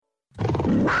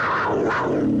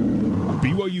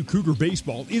BYU Cougar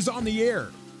Baseball is on the air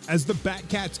as the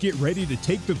Batcats get ready to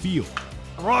take the field.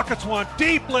 Rockets one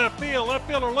deep left field. Left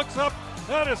fielder looks up.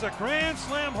 That is a grand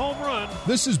slam home run.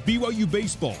 This is BYU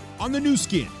Baseball on the new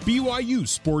skin, BYU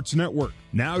Sports Network.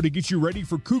 Now to get you ready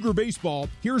for Cougar Baseball,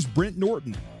 here's Brent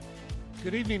Norton.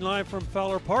 Good evening, live from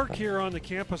Fowler Park here on the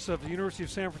campus of the University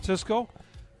of San Francisco.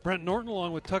 Brent Norton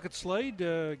along with Tuckett Slade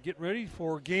getting ready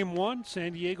for Game 1,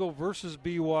 San Diego versus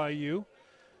BYU.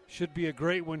 Should be a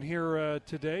great one here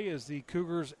today as the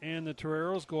Cougars and the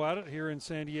Toreros go at it here in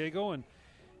San Diego. And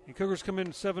Cougars come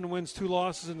in 7 wins, 2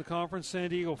 losses in the conference.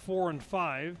 San Diego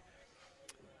 4-5.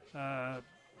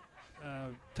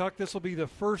 Tuck, this will be the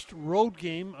first road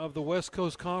game of the West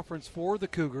Coast Conference for the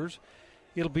Cougars.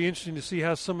 It'll be interesting to see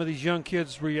how some of these young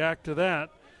kids react to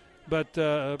that. But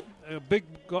a big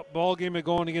ball game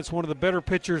going against one of the better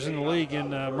pitchers in the league in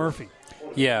Murphy.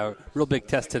 Yeah, real big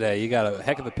test today. You got a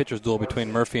heck of a pitcher's duel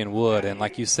between Murphy and Wood. And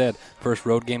like you said, first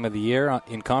road game of the year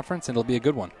in conference, and it'll be a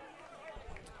good one.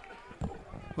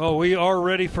 Well, we are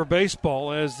ready for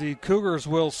baseball as the Cougars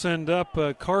will send up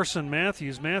Carson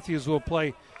Matthews. Matthews will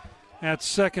play at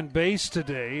second base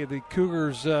today. The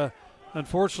Cougars,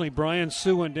 unfortunately, Brian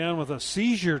Sue went down with a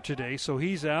seizure today, so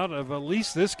he's out of at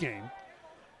least this game.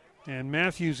 And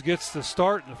Matthews gets the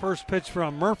start. The first pitch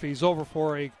from Murphy's over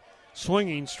for a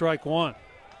swinging strike one.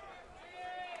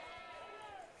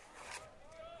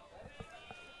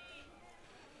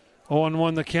 Oh, and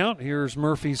 1 the count. Here's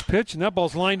Murphy's pitch, and that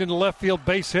ball's lined into left field,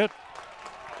 base hit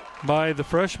by the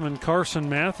freshman Carson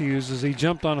Matthews as he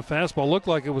jumped on a fastball. Looked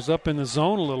like it was up in the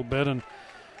zone a little bit, and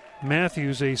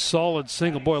Matthews a solid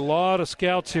single. Boy, a lot of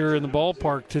scouts here in the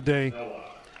ballpark today.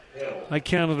 I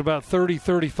counted about 30,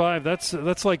 35.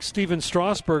 That's like Steven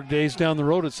Strasburg days down the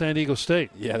road at San Diego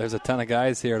State. Yeah, there's a ton of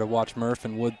guys here to watch Murph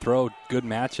and Wood throw. Good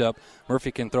matchup.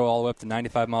 Murphy can throw all the way up to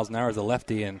 95 miles an hour as a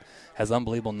lefty and has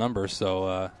unbelievable numbers.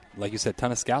 So, like you said,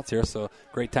 ton of scouts here, so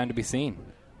great time to be seen.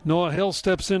 Noah Hill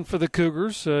steps in for the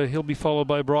Cougars. He'll be followed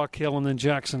by Brock Hill and then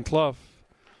Jackson Clough.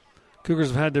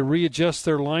 Cougars have had to readjust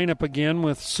their lineup again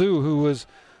with Sue, who was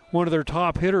one of their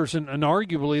top hitters and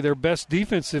arguably their best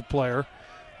defensive player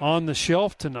on the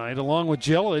shelf tonight, along with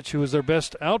Jelic, who is their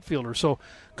best outfielder. So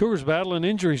Cougars battling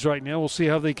injuries right now. We'll see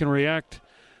how they can react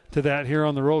to that here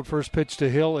on the road. First pitch to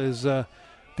Hill is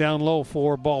down low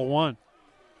for ball 1.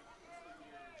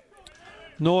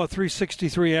 Noah,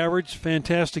 363 average.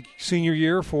 Fantastic senior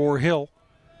year for Hill.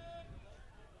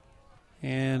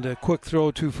 And a quick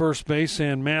throw to first base,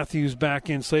 and Matthews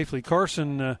back in safely.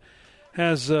 Carson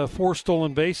has 4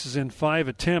 stolen bases in 5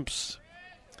 attempts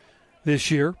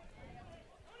this year.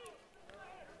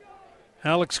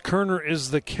 Alex Kerner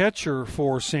is the catcher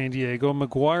for San Diego.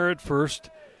 McGuire at first.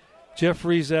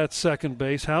 Jeffries at second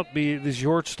base. Houtby is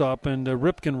shortstop, and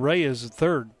Ripken Reyes at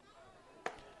third.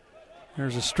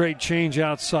 There's a straight change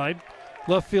outside.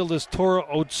 Left field is Tora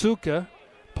Otsuka.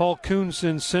 Paul Kuntz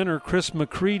in center. Chris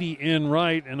McCready in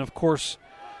right. And, of course,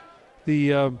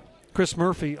 the Chris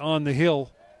Murphy on the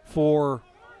hill for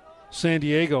San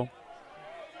Diego.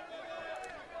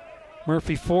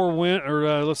 Murphy 4 win,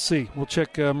 or let's see. We'll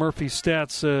check Murphy's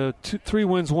stats. 3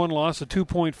 wins, 1 loss, a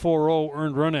 2.40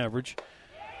 earned run average.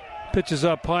 Pitches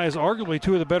up high is arguably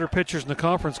 2 of the better pitchers in the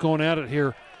conference going at it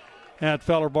here at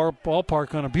Fowler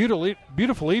Ballpark on a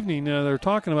beautiful evening. They're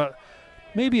talking about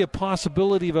maybe a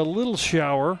possibility of a little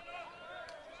shower,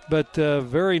 but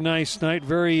very nice night,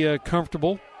 very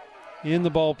comfortable in the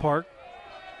ballpark.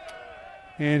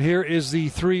 And here is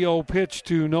the 3-0 pitch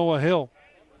to Noah Hill.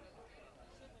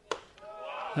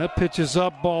 That pitch is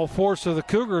up, ball 4, so the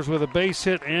Cougars with a base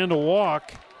hit and a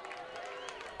walk.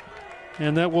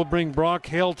 And that will bring Brock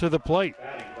Hill to the plate.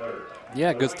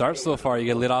 Yeah, good start so far. You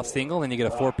get a leadoff single, and you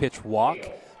get a 4-pitch walk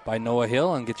by Noah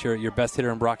Hill and get your best hitter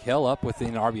in Brock Hill up within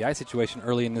an RBI situation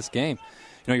early in this game.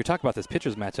 You know, you're talking about this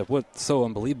pitchers matchup. What's so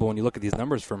unbelievable when you look at these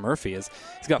numbers for Murphy is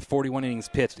he's got 41 innings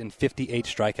pitched and 58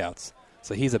 strikeouts.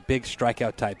 So he's a big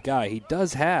strikeout type guy. He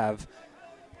does have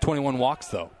 21 walks,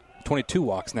 though. 22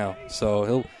 walks now,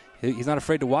 so he's not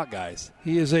afraid to walk guys.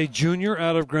 He is a junior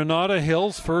out of Granada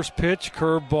Hills. First pitch,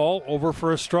 curve ball, over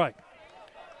for a strike.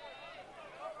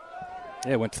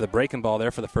 Yeah, went to the breaking ball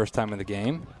there for the first time in the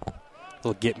game.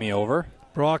 Little get me over.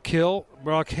 Brock Hale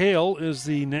is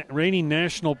the reigning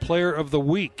National Player of the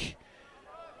Week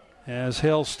as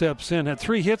Hale steps in. Had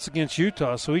 3 hits against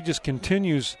Utah, so he just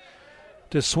continues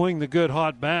to swing the good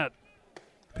hot bat.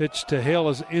 Pitch to Hale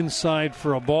is inside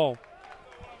for a ball.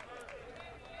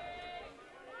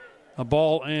 A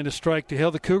ball and a strike to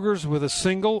Hale. The Cougars with a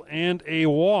single and a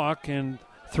walk and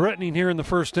threatening here in the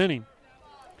first inning.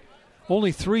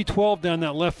 Only 3-12 down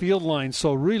that left field line,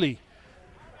 so really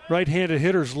Right-handed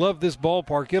hitters love this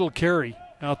ballpark. It'll carry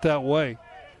out that way.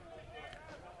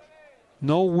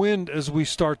 No wind as we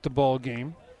start the ball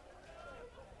game.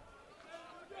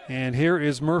 And here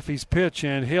is Murphy's pitch,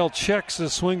 and Hale checks the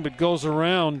swing but goes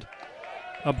around.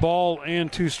 A ball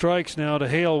and 2 strikes now to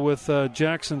Hale with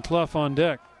Jackson Clough on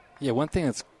deck. Yeah, one thing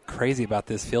that's crazy about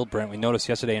this field, Brent, we noticed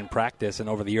yesterday in practice and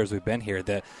over the years we've been here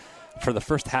that for the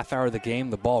first half hour of the game,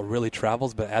 the ball really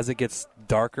travels, but as it gets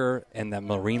darker and that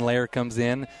marine layer comes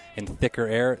in thicker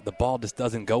air, the ball just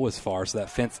doesn't go as far, so that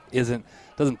fence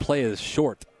doesn't play as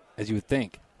short as you would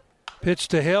think. Pitch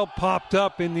to Hale, popped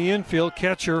up in the infield.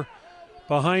 Catcher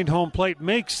behind home plate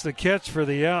makes the catch for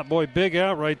the out. Boy, big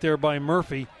out right there by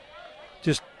Murphy.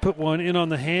 Just put one in on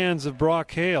the hands of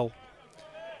Brock Hale.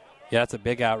 Yeah, that's a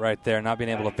big out right there, not being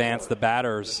able to advance the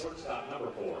batters.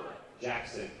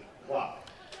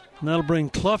 And that'll bring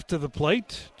Clough to the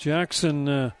plate. Jackson,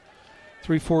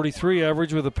 343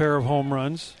 average with a pair of home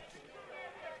runs.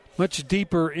 Much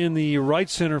deeper in the right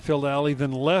center field alley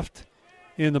than left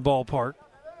in the ballpark.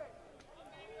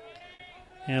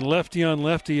 And lefty on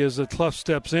lefty as Clough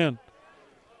steps in.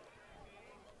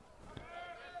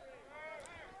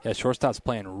 Yeah, shortstop's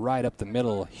playing right up the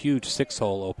middle. Huge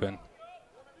 6-hole open.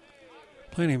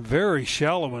 Playing very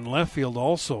shallow in left field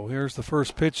also. Here's the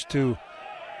first pitch to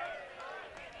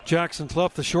Jackson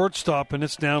Clough, the shortstop, and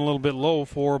it's down a little bit low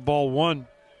for ball 1.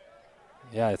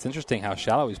 Yeah, it's interesting how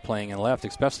shallow he's playing in left,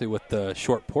 especially with the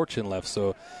short porch in left.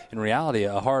 So, in reality,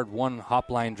 a hard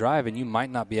one-hop line drive, and you might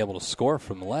not be able to score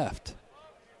from left.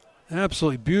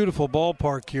 Absolutely beautiful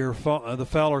ballpark here, the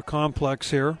Fowler Complex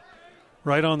here,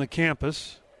 right on the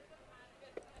campus.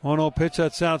 1-0 pitch,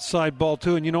 that's outside ball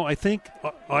 2. And, I think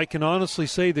I can honestly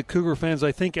say that Cougar fans,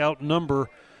 outnumber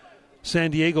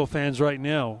San Diego fans right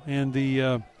now. And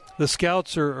the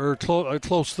Scouts are a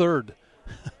close third.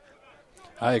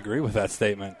 I agree with that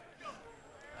statement.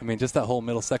 I mean, just that whole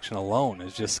middle section alone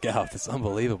is just Scouts. It's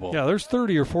unbelievable. Yeah, there's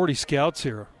 30 or 40 Scouts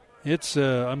here. It's,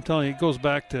 I'm telling you, it goes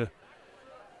back to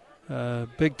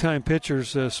big-time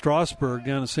pitchers, Strasburg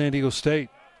down at San Diego State.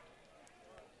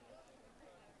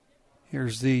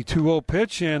 Here's the 2-0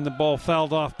 pitch, and the ball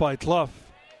fouled off by Clough.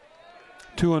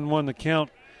 2-1 the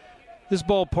count. This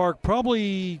ballpark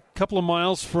probably a couple of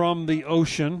miles from the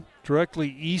ocean, directly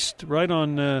east, right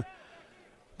on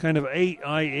kind of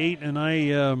I-8 and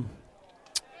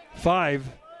I-5,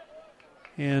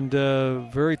 and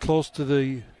very close to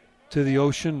the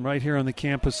ocean, right here on the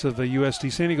campus of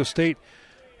USD. San Diego State,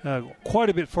 quite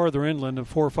a bit farther inland,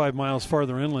 4 or 5 miles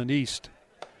farther inland east.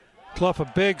 Clough, a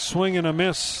big swing and a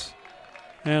miss.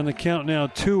 And the count now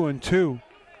 2-2.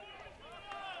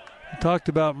 I talked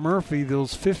about Murphy,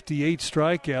 those 58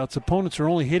 strikeouts. Opponents are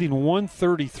only hitting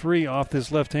 133 off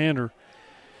this left-hander.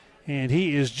 And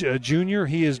he is a junior.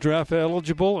 He is draft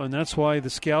eligible, and that's why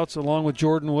the Scouts, along with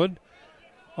Jordan Wood,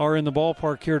 are in the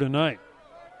ballpark here tonight.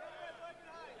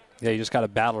 Yeah, you just got a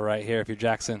battle right here if you're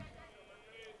Jackson.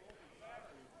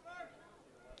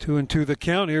 2-2 the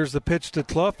count. Here's the pitch to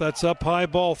Clough. That's up high,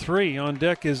 ball 3. On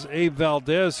deck is Abe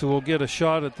Valdez, who will get a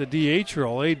shot at the DH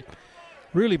role. Abe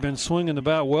really been swinging the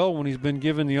bat well when he's been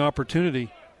given the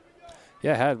opportunity.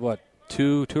 Yeah, had,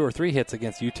 2 or 3 hits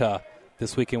against Utah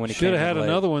this weekend when he should have had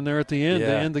another one there at the end to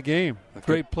end the game.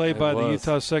 Great play by the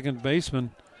Utah second baseman.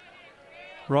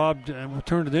 Robbed and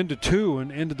turned it into 2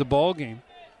 and ended the ball game.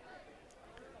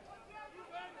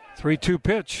 3-2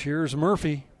 pitch. Here's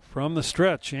Murphy from the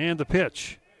stretch and the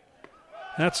pitch.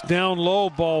 That's down low,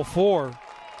 ball 4.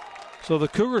 So the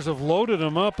Cougars have loaded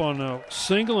him up on a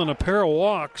single and a pair of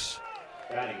walks.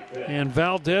 And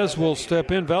Valdez will step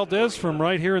in. Valdez from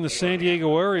right here in the San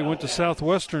Diego area, went to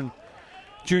Southwestern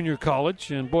Junior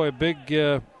College. And, boy, a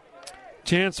big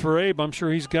chance for Abe. I'm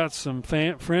sure he's got some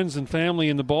friends and family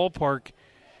in the ballpark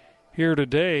here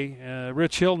today.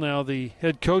 Rich Hill now the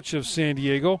head coach of San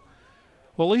Diego.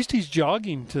 Well, at least he's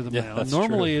jogging to the mound.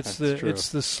 Normally it's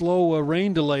the slow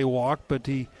rain delay walk, but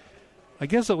I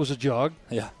guess it was a jog.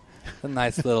 Yeah, a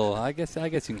nice little. I guess you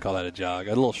can call that a jog, a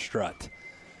little strut.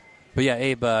 But yeah,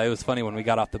 Abe, it was funny when we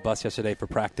got off the bus yesterday for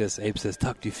practice. Abe says,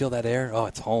 "Tuck, do you feel that air? Oh,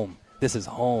 it's home. This is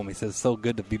home." He says, "It's so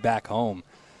good to be back home."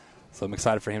 So I'm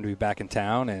excited for him to be back in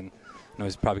town, and I know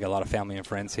he's probably got a lot of family and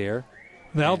friends here.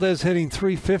 Valdez hitting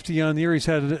 .350 on the year. He's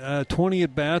had 20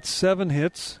 at bats, 7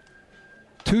 hits.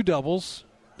 2 doubles,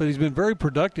 but he's been very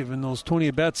productive in those 20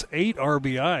 at-bats, 8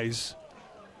 RBIs.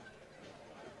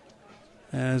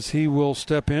 As he will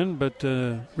step in, but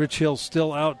Rich Hill's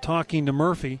still out talking to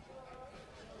Murphy,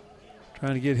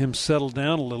 trying to get him settled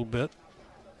down a little bit.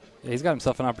 Yeah, he's got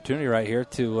himself an opportunity right here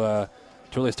to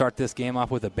really start this game off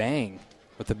with a bang,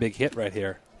 with a big hit right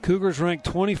here. Cougars ranked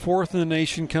 24th in the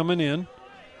nation coming in.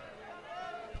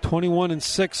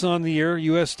 21-6 on the year.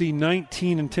 USD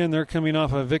 19-10. They're coming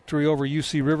off a victory over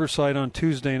UC Riverside on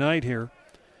Tuesday night here.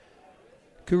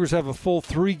 Cougars have a full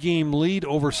 3-game lead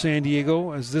over San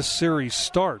Diego as this series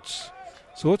starts.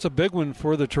 So it's a big one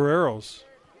for the Toreros.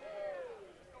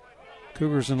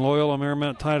 Cougars and Loyola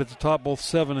Marymount tied at the top, both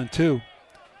 7-2.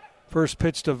 First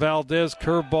pitch to Valdez,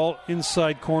 curveball,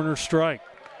 inside corner, strike.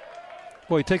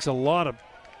 Boy, he takes a lot of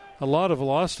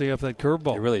velocity off that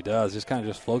curveball. It really does. Just kind of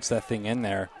just floats that thing in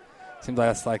there. Seems like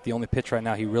that's like the only pitch right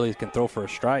now he really can throw for a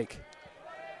strike.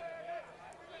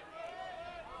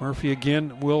 Murphy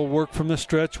again will work from the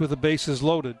stretch with the bases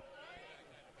loaded.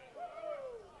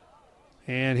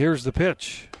 And here's the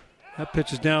pitch. That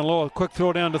pitch is down low. A quick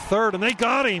throw down to third, and they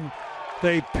got him.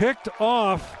 They picked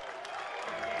off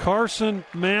Carson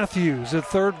Matthews at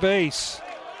third base.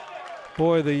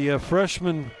 Boy, the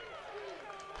freshman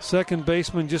second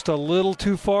baseman just a little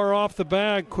too far off the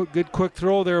bag. Good quick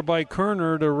throw there by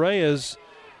Kerner to Reyes.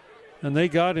 And they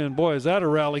got him. Boy, is that a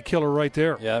rally killer right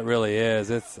there. Yeah, it really is.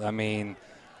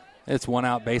 It's one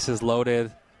out, bases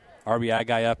loaded, RBI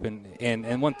guy up.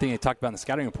 And one thing they talked about in the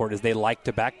scouting report is they like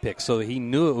to back pick. So he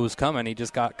knew it was coming. He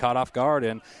just got caught off guard,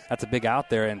 and that's a big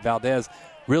out there. And Valdez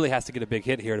really has to get a big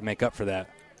hit here to make up for that.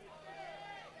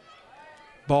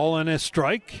 Ball and a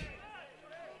strike.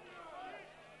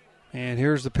 And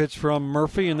here's the pitch from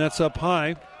Murphy, and that's up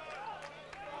high.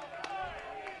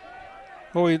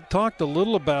 Well, we talked a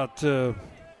little about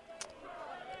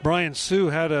Brian Sue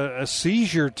had a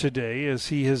seizure today, as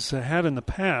he has had in the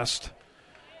past,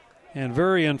 and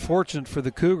very unfortunate for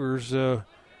the Cougars. As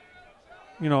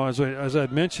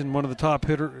I'd mentioned, one of the top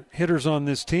hitters on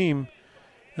this team,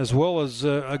 as well as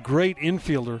a great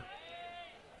infielder,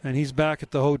 and he's back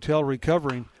at the hotel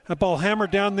recovering. That ball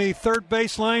hammered down the third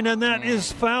baseline, and that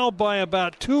is fouled by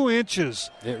about 2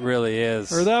 inches. It really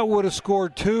is. Or that would have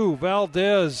scored 2.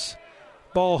 Valdez,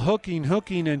 ball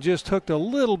hooking, and just hooked a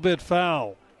little bit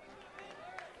foul.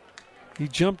 He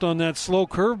jumped on that slow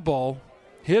curveball,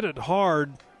 hit it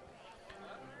hard.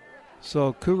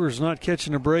 So Cougars not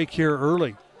catching a break here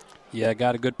early. Yeah,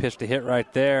 got a good pitch to hit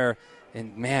right there.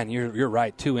 And, man, you're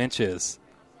right, 2 inches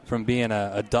from being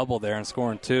a double there and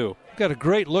scoring 2. Got a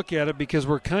great look at it because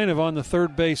we're kind of on the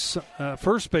first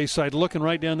base side, looking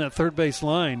right down that third base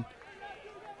line.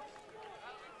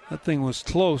 That thing was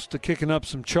close to kicking up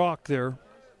some chalk there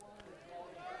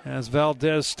as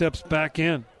Valdez steps back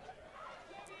in.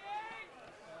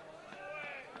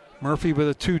 Murphy with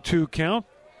a 2-2 count,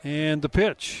 and the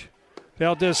pitch.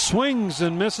 Valdez swings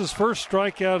and misses, first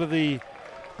strikeout of the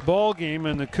ball game,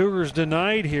 and the Cougars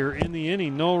denied here in the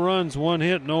inning. No runs, 1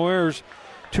 hit, no errors.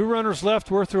 2 runners left.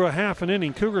 We're through a half an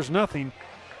inning. Cougars nothing,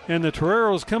 and the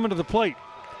Toreros coming to the plate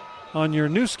on your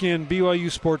new skin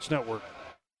BYU Sports Network.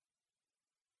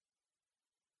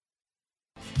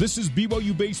 This is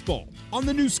BYU Baseball on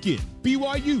the new skin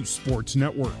BYU Sports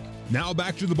Network. Now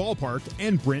back to the ballpark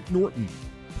and Brent Norton.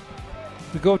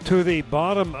 We go to the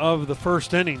bottom of the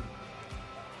first inning.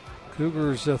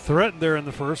 Cougars threatened there in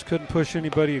the first. Couldn't push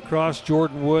anybody across.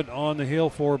 Jordan Wood on the hill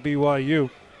for BYU.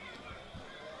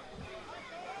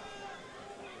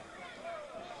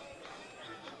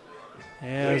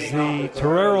 As the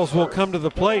Toreros will come to the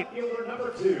plate.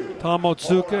 Tom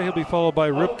Otsuka, he'll be followed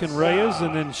by Ripken Reyes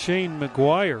and then Shane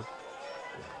McGuire.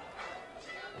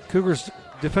 Cougars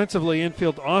defensively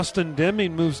infield, Austin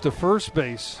Deming moves to first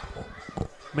base.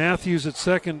 Matthews at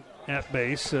second at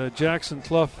base. Jackson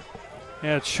Clough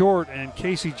at short, and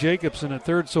Casey Jacobson at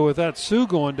third. So with that Sue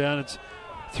going down, it's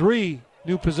 3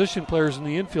 new position players in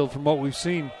the infield from what we've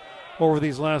seen over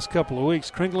these last couple of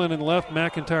weeks. Kringlin in left,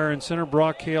 McIntyre in center,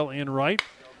 Brock Hale in right.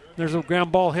 There's a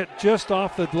ground ball hit just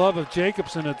off the glove of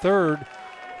Jacobson at third,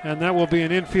 and that will be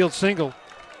an infield single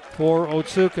for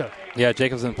Otsuka. Yeah,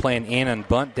 Jacobson playing in and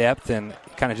bunt depth and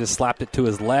kind of just slapped it to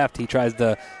his left. He tries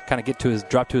to kind of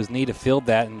drop to his knee to field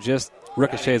that and just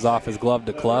ricochets off his glove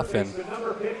to Clough and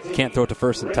can't throw it to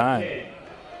first in time.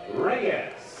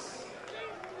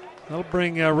 That'll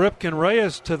bring Ripken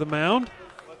Reyes to the mound,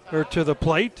 or to the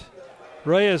plate.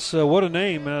 Reyes, what a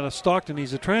name, out of Stockton.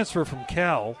 He's a transfer from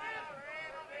Cal.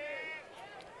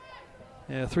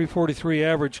 343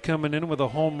 average coming in with a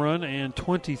home run and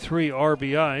 23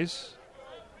 RBIs.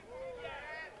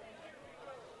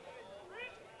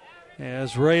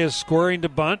 As Reyes squaring to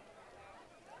bunt.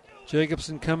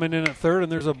 Jacobson coming in at third,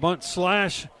 and there's a bunt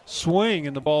slash swing,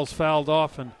 and the ball's fouled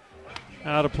off and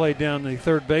out of play down the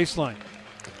third baseline.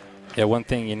 Yeah, one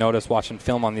thing you notice watching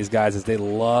film on these guys is they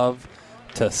love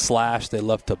to slash, they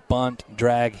love to bunt,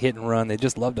 drag, hit and run. They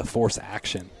just love to force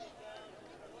action.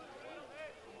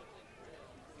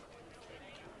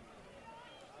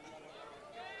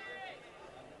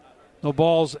 No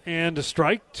balls and a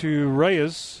strike to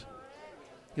Reyes.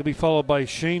 He'll be followed by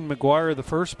Shane McGuire, the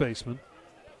first baseman.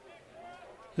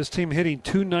 This team hitting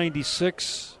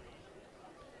 .296.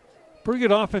 Pretty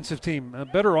good offensive team. A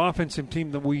better offensive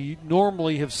team than we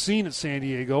normally have seen at San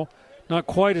Diego. Not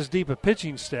quite as deep a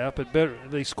pitching staff, but better.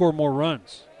 They score more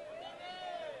runs.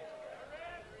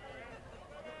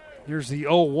 Here's the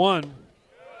 0-1.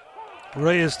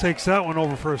 Reyes takes that one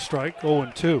over for a strike,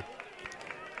 0-2.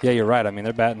 Yeah, you're right. I mean,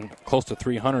 they're batting close to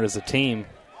 300 as a team.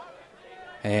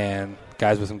 And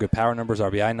guys with some good power numbers,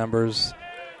 RBI numbers,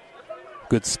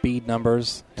 good speed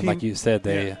numbers. And like you said,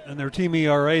 and their team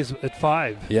ERA is at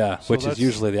 5. Yeah, so which is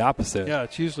usually the opposite. Yeah,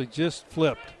 it's usually just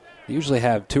flipped. They usually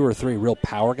have 2 or 3 real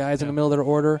power guys in the middle of their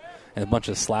order and a bunch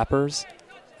of slappers.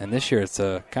 And this year it's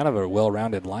a kind of a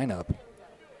well-rounded lineup.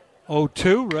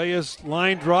 0-2, Reyes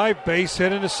line drive, base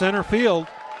hit into center field.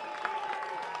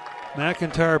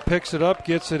 McIntyre picks it up,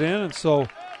 gets it in, and so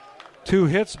 2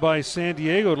 hits by San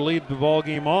Diego to lead the ball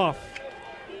game off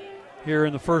here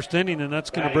in the first inning, and that's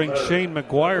going to bring Shane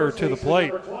McGuire to the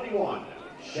plate.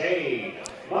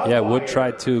 Yeah, Wood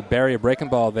tried to bury a breaking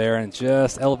ball there and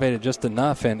just elevated just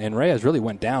enough, and Reyes really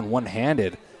went down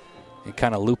one-handed and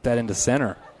kind of looped that into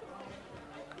center.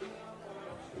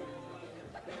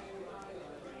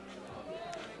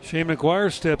 Shane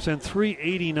McGuire steps in,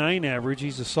 .389 average.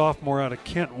 He's a sophomore out of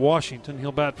Kent, Washington.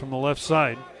 He'll bat from the left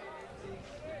side.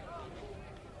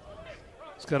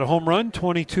 He's got a home run,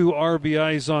 22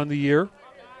 RBIs on the year.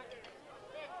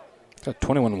 He's got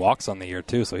 21 walks on the year,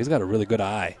 too, so he's got a really good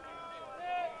eye.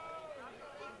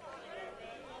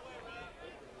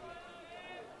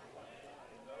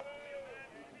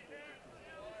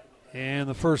 And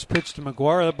the first pitch to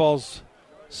McGuire, that ball's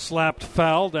slapped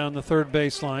foul down the third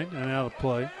baseline and out of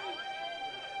play.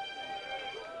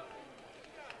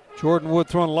 Jordan Wood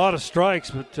throwing a lot of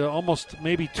strikes, but almost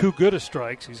maybe too good of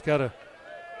strikes. He's got to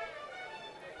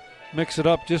mix it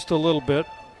up just a little bit.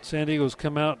 San Diego's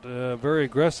come out very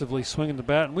aggressively swinging the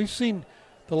bat, and we've seen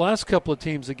the last couple of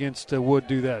teams against Wood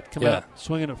do that, come out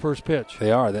swinging at first pitch.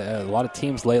 They are. A lot of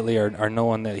teams lately are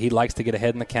knowing that he likes to get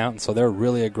ahead in the count, and so they're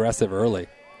really aggressive early.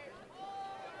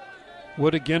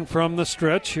 Wood again from the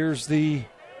stretch. Here's the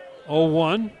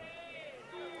 0-1.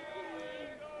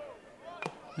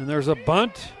 And there's a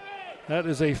bunt. That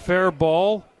is a fair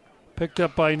ball picked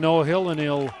up by Noah Hill, and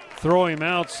he'll throw him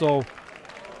out. So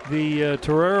the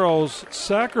Toreros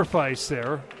sacrifice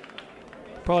there.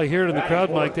 Probably hear it in the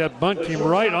crowd, Mike. That bunt came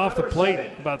right off the plate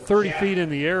about 30 feet in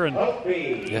the air, and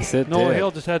yes, it Noah did.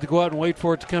 Hill just had to go out and wait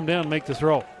for it to come down and make the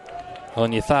throw. Well,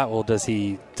 and you thought, well, does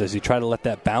he try to let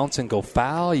that bounce and go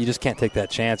foul? You just can't take that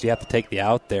chance. You have to take the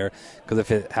out there, because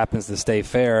if it happens to stay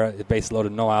fair, it base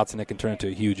loaded, no outs, and it can turn into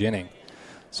a huge inning.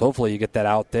 So hopefully you get that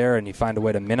out there and you find a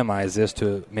way to minimize this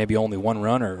to maybe only 1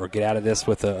 run or get out of this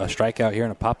with a strikeout here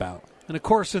and a pop out. And, of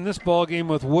course, in this ball game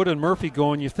with Wood and Murphy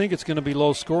going, you think it's going to be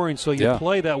low scoring, so you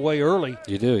play that way early.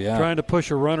 You do, yeah. Trying to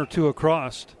push a run or 2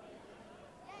 across.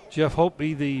 Jeff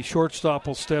Hopeby, the shortstop,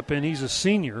 will step in. He's a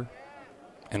senior.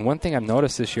 And one thing I've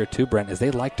noticed this year too, Brent, is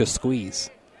they like to squeeze.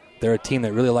 They're a team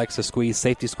that really likes to squeeze,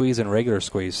 safety squeeze and regular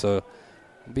squeeze. So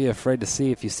be afraid to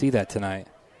see if you see that tonight.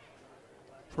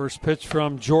 First pitch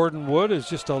from Jordan Wood is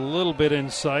just a little bit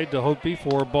inside to Hopeby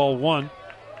for ball 1.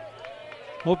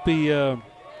 Hopeby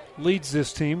leads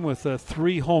this team with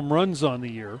 3 home runs on the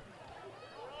year.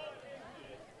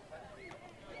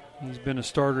 He's been a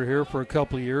starter here for a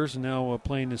couple of years and now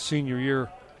playing his senior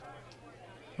year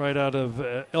right out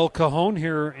of El Cajon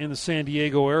here in the San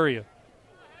Diego area.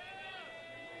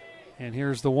 And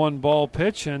here's the 1-ball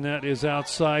pitch, and that is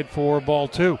outside for ball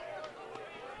 2.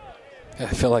 I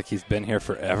feel like he's been here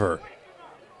forever.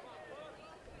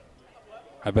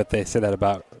 I bet they say that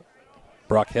about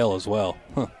Brock Hill as well.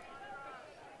 Huh.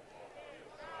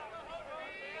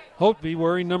 Hopeby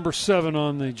wearing number 7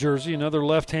 on the jersey, another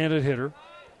left-handed hitter.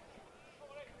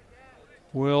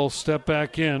 Will step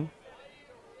back in.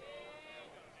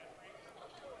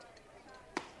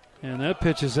 And that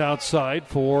pitch is outside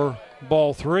for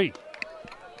ball 3.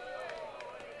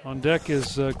 On deck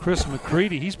is Chris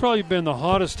McCready. He's probably been the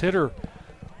hottest hitter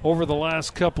over the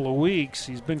last couple of weeks.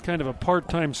 He's been kind of a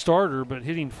part-time starter, but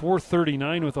hitting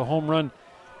 .439 with a home run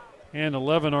and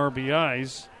 11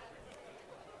 RBIs.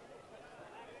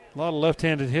 A lot of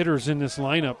left-handed hitters in this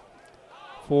lineup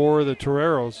for the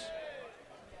Toreros.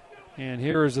 And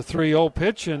here is a 3-0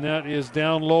 pitch, and that is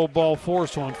down low, ball 4.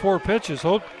 So on 4 pitches,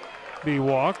 Hopeby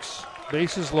walks,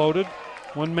 bases loaded,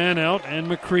 1 man out, and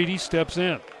McCready steps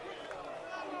in.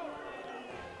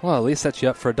 Well, at least sets you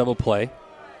up for a double play.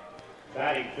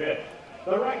 Batting fifth,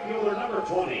 the right fielder, number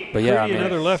 20. But yeah,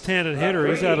 another left-handed hitter.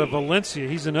 He's out of Valencia.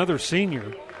 He's another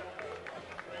senior.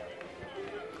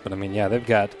 But, I mean, yeah, they've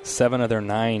got 7 of their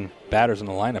 9 batters in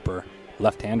the lineup are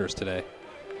left-handers today.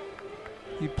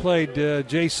 He played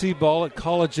JC ball at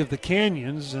College of the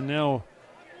Canyons, and now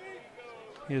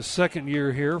his second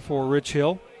year here for Rich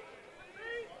Hill.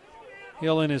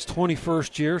 Hill in his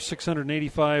 21st year,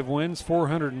 685 wins,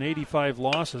 485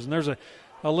 losses. And there's a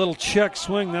little check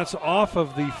swing that's off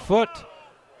of the foot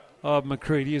of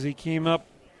McCready as he came up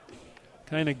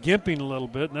kind of gimping a little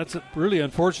bit. And that's really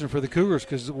unfortunate for the Cougars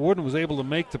because Wooden was able to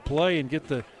make the play and get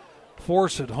the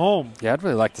force at home. Yeah, I'd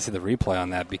really like to see the replay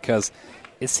on that because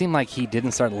it seemed like he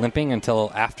didn't start limping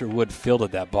until after Wood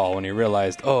fielded that ball when he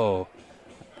realized, oh,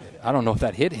 I don't know if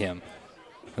that hit him.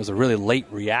 It was a really late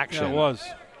reaction. Yeah, it was.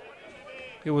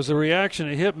 It was a reaction.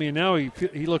 It hit me, and now he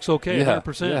looks okay,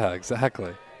 100%. Yeah,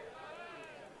 exactly.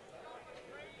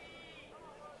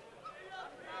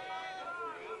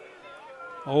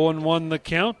 Oh, 0-1 the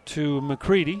count to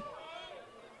McCready.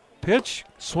 Pitch,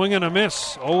 swing and a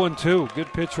miss. 0-2.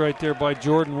 Good pitch right there by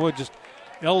Jordan Wood. Just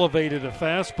elevated a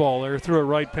fastball there, threw it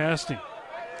right past him.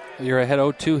 You're ahead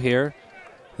 0-2 here.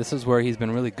 This is where he's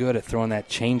been really good at throwing that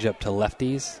changeup to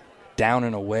lefties, down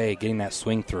and away, getting that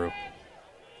swing through.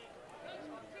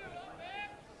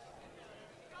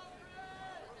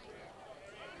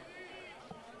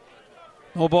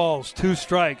 No balls, 2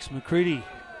 strikes. McCready,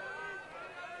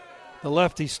 the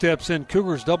lefty, steps in.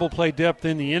 Cougars double play depth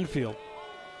in the infield.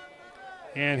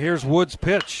 And here's Wood's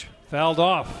pitch, fouled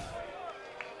off.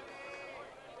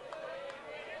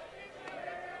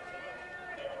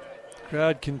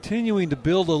 Crowd continuing to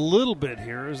build a little bit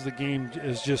here as the game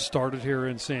has just started here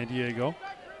in San Diego.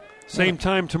 Same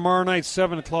time tomorrow night,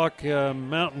 7 o'clock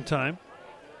Mountain Time.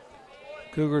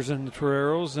 Cougars and the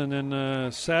Toreros. And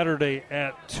then Saturday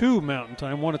at 2 Mountain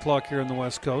Time, 1 o'clock here on the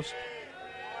West Coast.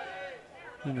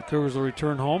 And the Cougars will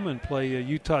return home and play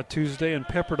Utah Tuesday and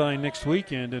Pepperdine next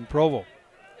weekend in Provo.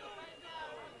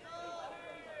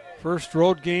 First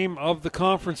road game of the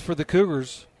conference for the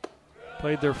Cougars.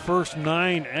 Played their first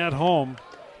 9 at home.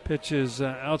 Pitch is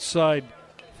outside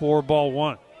for ball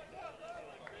 1.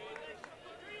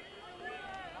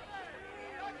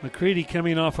 McCready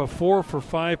coming off a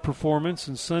 4-for-5 performance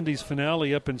in Sunday's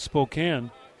finale up in Spokane,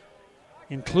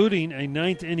 including a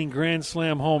 9th inning grand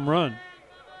slam home run.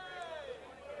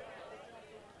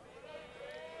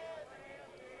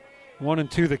 One and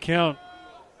 2 the count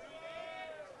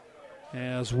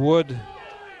as Wood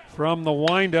from the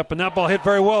windup, and that ball hit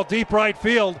very well deep right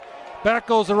field. Back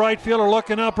goes the right fielder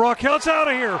looking up. Brock Hill's out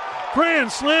of here. Grand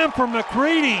slam for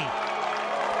McCready.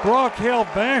 Brock Hill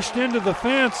bashed into the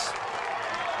fence.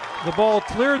 The ball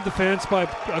cleared the fence by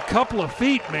a couple of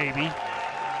feet maybe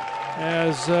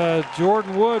as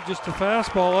Jordan Wood, just a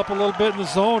fastball up a little bit in the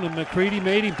zone, and McCready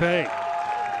made him pay.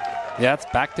 Yeah, it's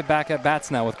back-to-back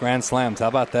at-bats now with grand slams. How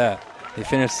about that? He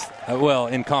finished,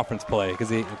 in conference play because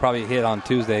he probably hit on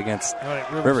Tuesday against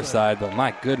Riverside. But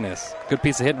my goodness, good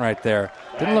piece of hitting right there.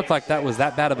 Didn't look like that was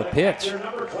that bad of a pitch.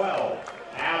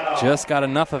 Just got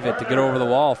enough of it to get over the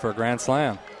wall for a grand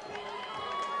slam.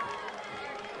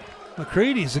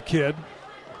 McCready's a kid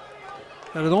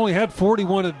that had only had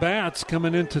 41 at-bats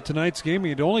coming into tonight's game.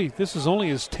 This is only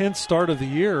his 10th start of the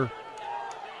year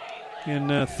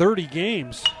in 30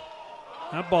 games.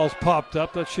 That ball's popped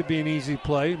up. That should be an easy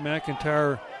play.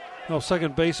 McIntyre,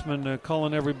 second baseman,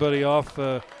 calling everybody off.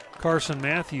 Carson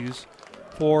Matthews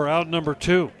for out number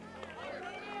 2.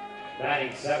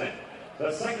 Batting 7.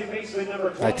 The second baseman,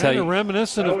 number 12. I tell you,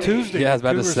 reminiscent of Tuesday. Yeah, I was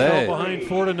about to say. Fell behind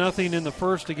 4-0 in the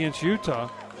first against Utah.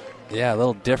 Yeah, a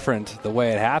little different the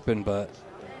way it happened, but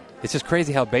it's just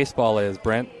crazy how baseball is,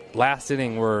 Brent. Last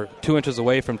inning, we're 2 inches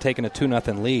away from taking a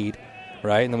 2-0 lead,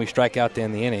 right? And then we strike out to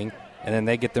end the inning. And then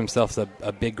they get themselves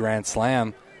a big grand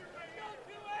slam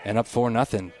and up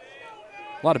 4-0.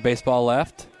 A lot of baseball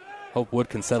left. Hope Wood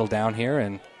can settle down here.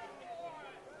 And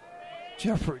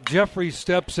Jeffrey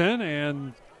steps in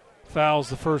and fouls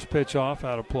the first pitch off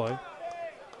out of play.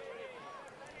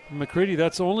 McCready,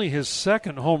 that's only his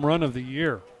second home run of the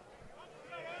year.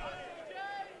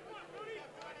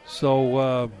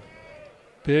 So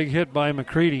big hit by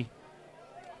McCready.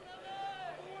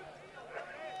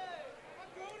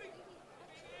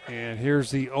 And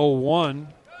here's the 0-1.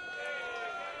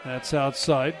 That's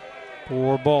outside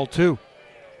for ball 2.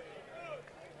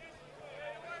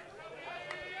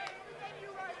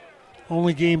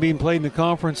 Only game being played in the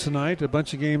conference tonight. A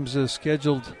bunch of games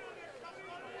scheduled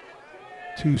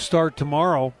to start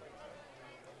tomorrow.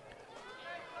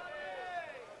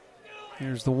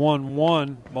 Here's the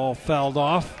 1-1. Ball fouled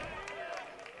off.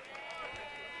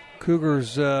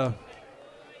 Cougars are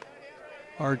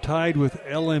tied with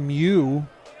LMU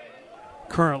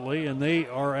currently, and they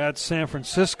are at San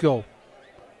Francisco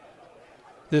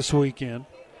this weekend.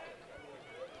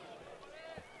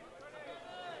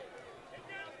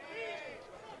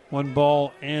 1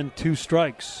 ball and 2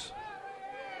 strikes.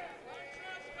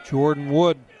 Jordan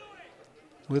Wood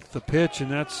with the pitch,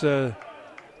 and that's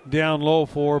down low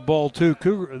for ball 2.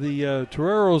 The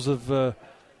Toreros have,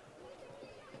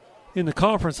 in the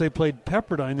conference, they played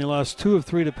Pepperdine. They lost 2 of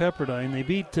 3 to Pepperdine. They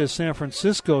beat San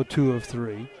Francisco 2 of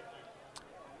 3.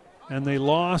 And they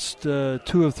lost 2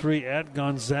 of 3 at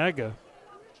Gonzaga.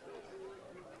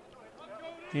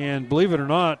 And believe it or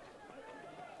not,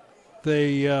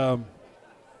 they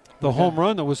the home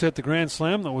run that was hit, the grand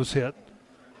slam that was hit,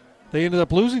 they ended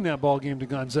up losing that ball game to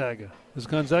Gonzaga, as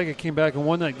Gonzaga came back and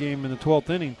won that game in the 12th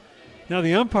inning. Now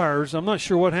the umpires, I'm not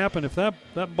sure what happened. If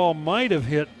that ball might have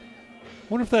hit, I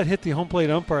wonder if that hit the home plate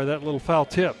umpire, that little foul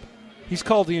tip. He's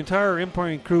called the entire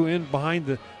umpiring crew in behind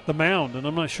the mound, and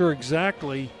I'm not sure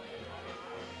exactly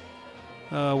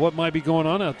what might be going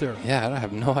on out there. Yeah, I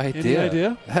have no idea. Any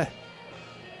idea?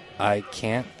 I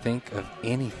can't think of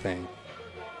anything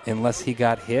unless he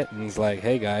got hit and he's like,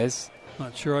 hey, guys.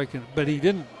 Not sure I can. But he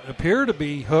didn't appear to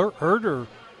be hurt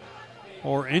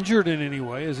or injured in any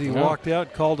way as he walked out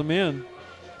and called him in.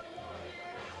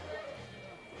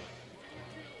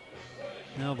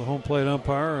 Now the home plate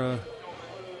umpire,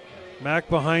 Mac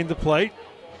behind the plate.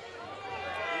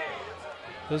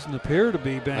 Doesn't appear to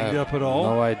be banged up at all.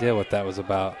 No idea what that was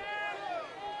about.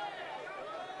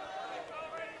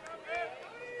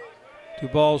 2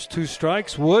 balls, 2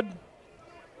 strikes. Wood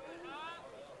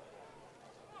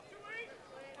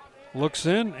looks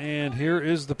in, and here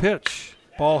is the pitch.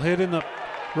 Ball hit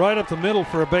right up the middle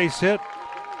for a base hit.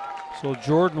 So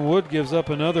Jordan Wood gives up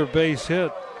another base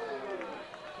hit.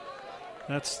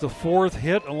 That's the 4th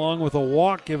hit, along with a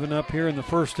walk given up here in the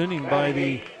first inning by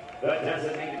the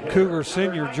Cougar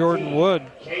senior, Jordan Wood.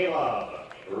 Caleb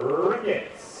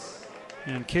Ricketts.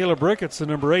 And Caleb Ricketts, the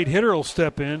number 8 hitter, will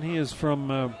step in. He is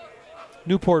from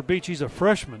Newport Beach. He's a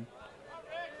freshman.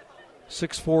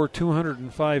 6'4",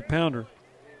 205-pounder.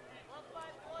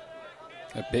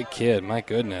 A big kid, my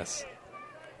goodness.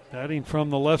 Batting from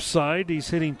the left side, he's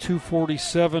hitting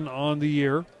 .247 on the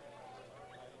year.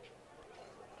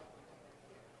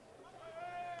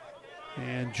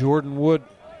 And Jordan Wood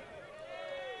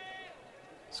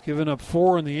has given up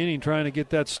 4 in the inning, trying to get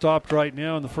that stopped right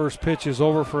now, and the first pitch is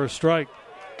over for a strike.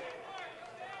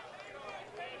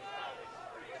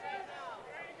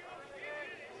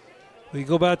 We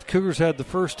go back, the Cougars had the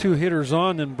first 2 hitters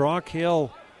on, then Brock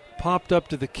Hale popped up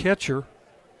to the catcher.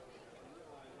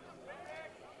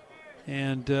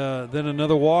 And then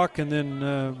another walk, and then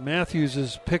Matthews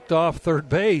is picked off third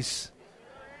base.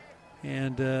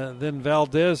 And then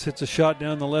Valdez hits a shot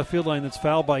down the left field line that's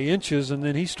fouled by inches, and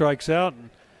then he strikes out. And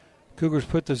Cougars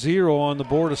put the 0 on the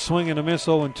board, a swing and a miss,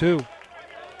 0-2.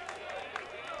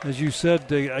 As you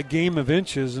said, a game of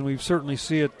inches, and we've certainly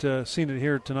seen it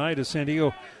here tonight as San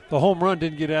Diego. The home run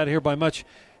didn't get out of here by much.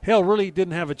 Hale really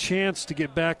didn't have a chance to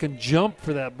get back and jump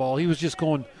for that ball. He was just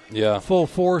going full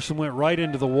force and went right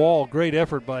into the wall. Great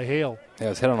effort by Hale. Yeah, it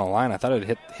was hit on a line. I thought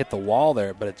it hit the wall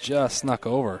there, but it just snuck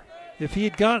over. If he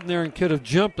had gotten there and could have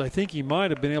jumped, I think he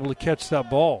might have been able to catch that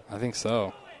ball. I think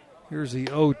so. Here's the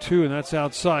 0-2, and that's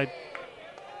outside.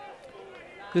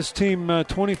 This team,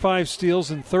 25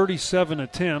 steals in 37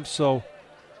 attempts, so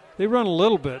they run a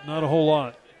little bit, not a whole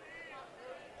lot.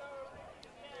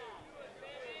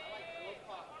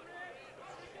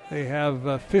 They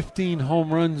have 15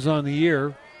 home runs on the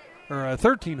year, or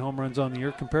 13 home runs on the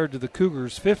year compared to the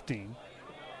Cougars' 15.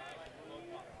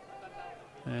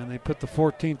 And they put the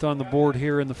 14th on the board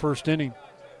here in the first inning.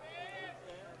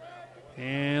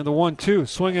 And the 1-2,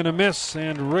 swing and a miss,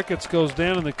 and Ricketts goes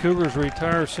down, and the Cougars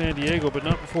retire San Diego, but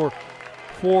not before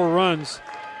 4 runs.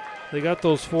 They got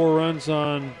those 4 runs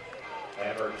on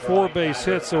 4 base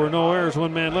hits. There were no errors,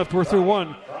 1 man left. We're through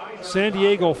 1. San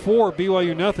Diego 4,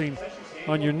 BYU nothing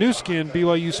on your new skin,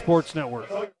 BYU Sports Network.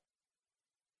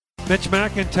 Mitch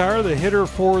McIntyre, the hitter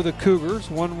for the Cougars.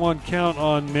 1-1 count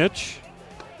on Mitch.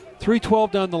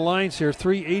 312 down the lines here,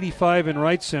 385 in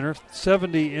right center,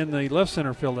 70 in the left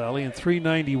center field alley, and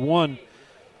 391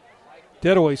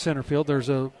 dead-away center field. There's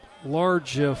a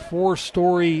large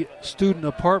 4-story student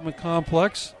apartment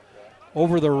complex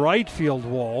over the right field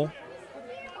wall.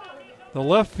 The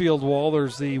left field wall,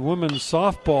 there's the women's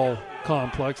softball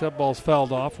complex. That ball's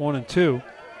fouled off, 1 and 2.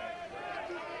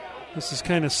 This is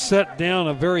kind of set down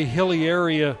a very hilly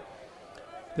area.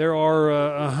 There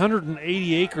are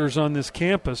 180 acres on this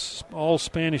campus, all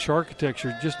Spanish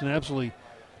architecture, just an absolutely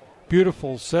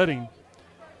beautiful setting.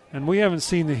 And we haven't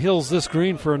seen the hills this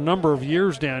green for a number of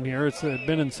years down here. It's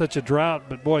been in such a drought,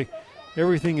 but boy,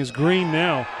 everything is green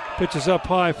now. Pitches up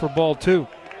high for ball 2.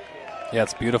 Yeah,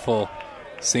 it's beautiful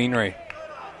scenery.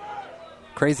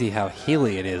 Crazy how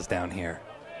hilly it is down here.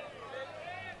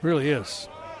 Really is.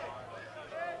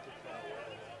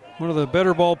 One of the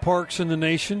better ballparks in the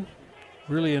nation.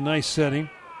 Really a nice setting.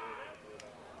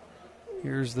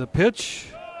 Here's the pitch.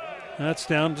 That's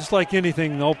down. Just like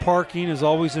anything, no parking is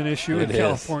always an issue in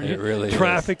California. It really is.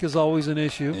 Traffic is always an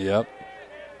issue. Yep.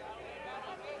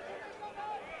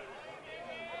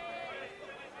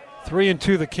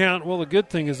 3-2 the count. Well, the good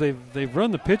thing is they've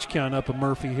run the pitch count up a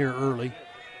Murphy here early.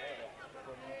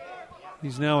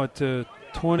 He's now at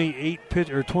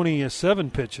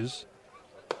 27 pitches.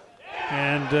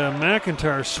 And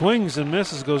McIntyre swings and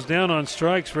misses, goes down on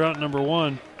strikes for out number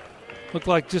one. Looked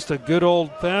like just a good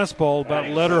old fastball, about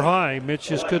letter high. Mitch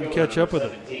just couldn't catch up with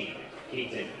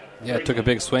it. Yeah, took a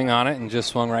big swing on it and just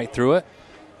swung right through it.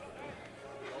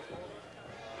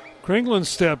 Kringlen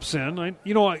steps in.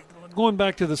 Going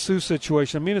back to the Sioux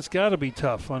situation, I mean, it's got to be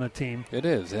tough on a team. It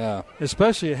is, yeah.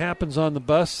 Especially it happens on the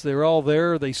bus. They're all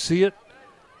there. They see it.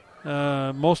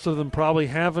 Most of them probably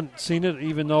haven't seen it,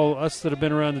 even though us that have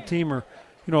been around the team are,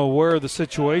 aware of the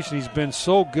situation. He's been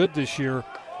so good this year.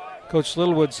 Coach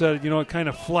Littlewood said, it kind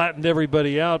of flattened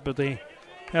everybody out, but they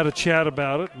had a chat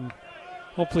about it. And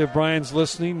hopefully if Brian's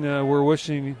listening, we're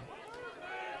wishing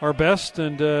our best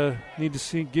and need to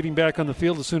see getting back on the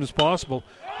field as soon as possible.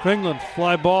 Kringlen,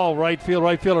 fly ball, right field.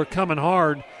 Right fielder coming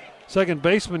hard. Second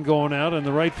baseman going out, and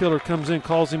the right fielder comes in,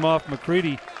 calls him off,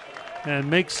 McCready, and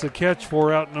makes the catch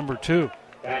for out number two.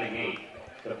 Batting 8,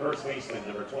 the first baseman,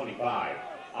 number 25,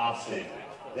 Austin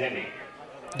Deming.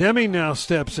 Deming now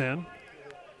steps in.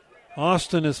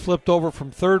 Austin is flipped over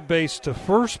from third base to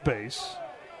first base.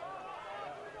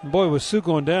 And boy, with Sioux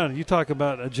going down, you talk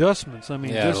about adjustments. I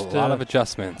mean, yeah, just a lot of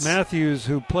adjustments. Matthews,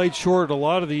 who played short a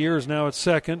lot of the years, now at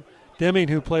second. Deming,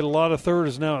 who played a lot of third,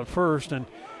 is now at first. And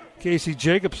Casey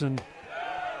Jacobson,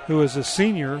 who is a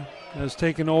senior, has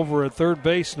taken over at third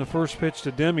base in the first pitch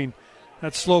to Deming.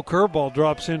 That slow curveball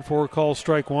drops in for a call,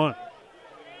 strike one.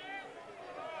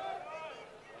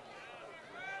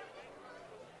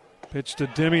 Pitch to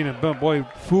Deming, and boy,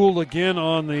 fooled again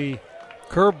on the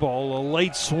curveball. A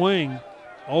late swing,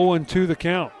 0-2 the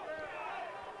count.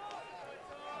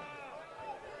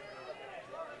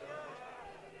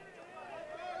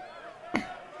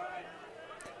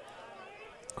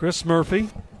 Chris Murphy,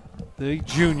 the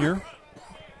junior,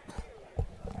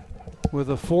 with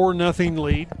a 4-0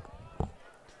 lead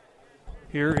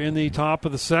here in the top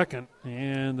of the second.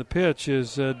 And the pitch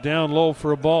is down low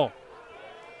for a ball.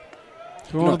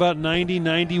 Throwing about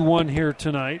 90-91 here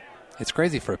tonight. It's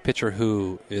crazy for a pitcher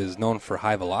who is known for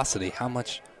high velocity, how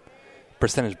much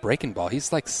percentage breaking ball.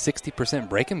 He's like 60%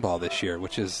 breaking ball this year,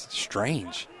 which is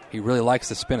strange. He really likes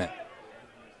to spin it.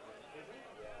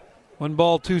 1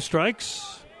 ball, 2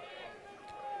 strikes.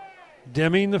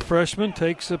 Deming, the freshman,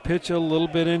 takes a pitch a little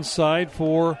bit inside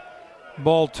for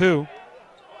ball 2.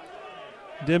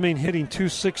 Deming hitting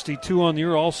 .262 on the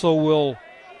year, also will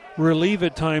relieve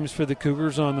at times for the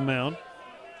Cougars on the mound,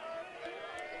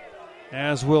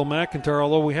 as will McIntyre,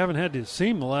 although we haven't had to see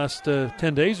him the last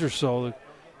 10 days or so. The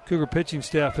Cougar pitching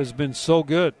staff has been so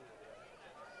good.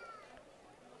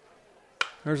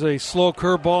 There's a slow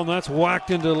curveball, and that's whacked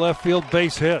into left field,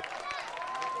 base hit.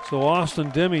 So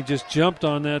Austin Deming just jumped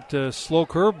on that slow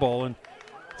curveball, and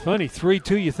it's funny,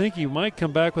 3-2, you think he might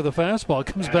come back with a fastball.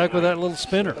 Comes back with that little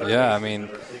spinner. Yeah, I mean,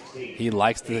 he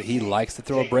likes to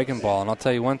throw a breaking ball, and I'll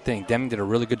tell you one thing, Deming did a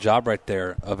really good job right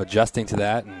there of adjusting to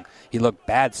that, and he looked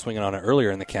bad swinging on it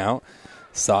earlier in the count.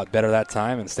 Saw it better that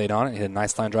time and stayed on it. He had a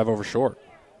nice line drive over short.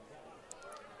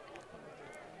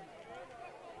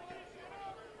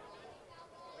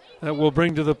 That will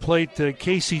bring to the plate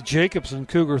Casey Jacobson,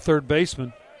 Cougar third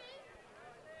baseman.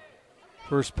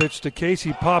 First pitch to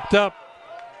Casey, popped up.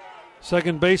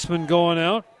 Second baseman going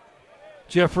out.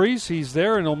 Jeffries, he's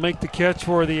there, and he'll make the catch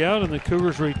for the out, and the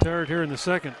Cougars retired here in the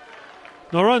second.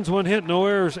 No runs, 1 hit, no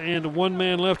errors, and 1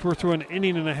 man left. We're through an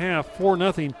inning and a half.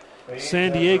 4-0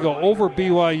 San Diego over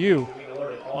BYU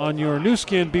on your new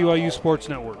skin BYU Sports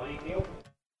Network.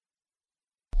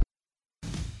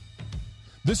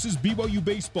 This is BYU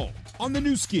Baseball on the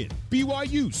new skin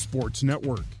BYU Sports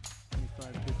Network.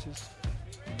 25 pitches.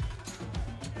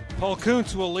 Paul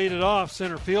Kuntz will lead it off,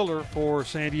 center fielder for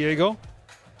San Diego.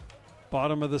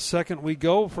 Bottom of the second we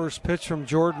go. First pitch from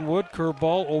Jordan Wood,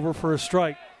 curveball over for a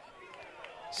strike.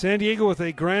 San Diego with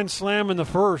a grand slam in the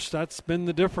first. That's been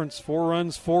the difference. 4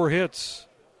 runs, 4 hits.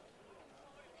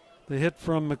 The hit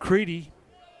from McCready.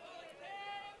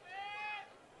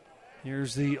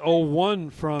 Here's the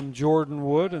 0-1 from Jordan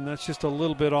Wood, and that's just a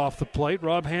little bit off the plate.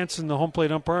 Rob Hansen, the home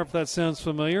plate umpire, if that sounds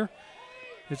familiar.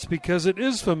 It's because it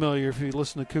is familiar if you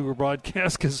listen to Cougar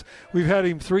broadcast, because we've had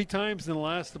him 3 times in the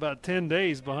last about 10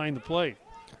 days behind the plate.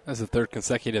 That's the 3rd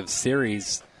consecutive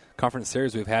series conference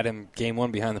series we've had him game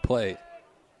one behind the plate.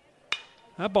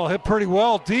 That ball hit pretty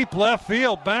well, deep left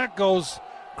field. Back goes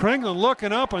Kringlen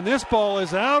looking up, and this ball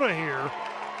is out of here.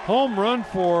 Home run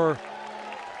for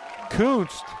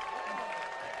Kunst,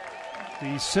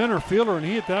 the center fielder, and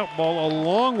he hit that ball a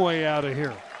long way out of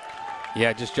here.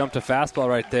 Yeah, just jumped a fastball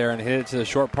right there and hit it to the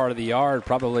short part of the yard.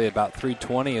 Probably about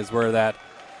 320 is where that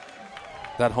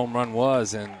home run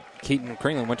was. And Keaton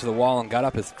Kringlen went to the wall and got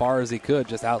up as far as he could,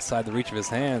 just outside the reach of his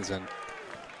hands. And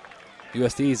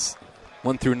USD's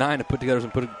 1 through 9 have put together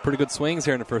some pretty good swings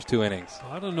here in the first 2 innings.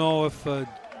 I don't know if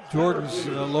Jordan's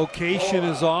location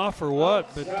is off or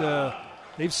what, but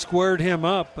they've squared him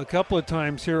up a couple of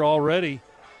times here already.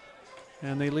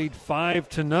 And they lead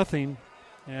 5-0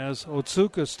 as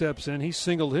Otsuka steps in. He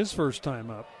singled his first time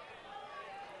up.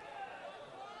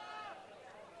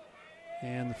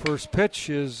 And the first pitch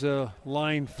is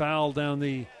line foul down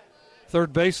the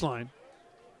third baseline.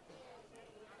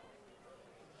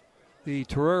 The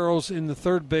Toreros in the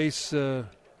third base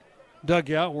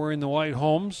dugout wearing the white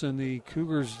homes, and the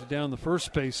Cougars down the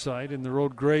first base side in the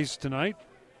road grays tonight.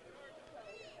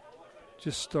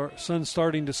 Sun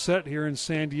starting to set here in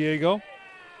San Diego.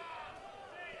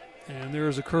 And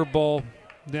there's a curveball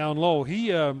down low.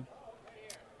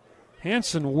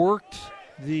 Hansen worked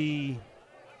the,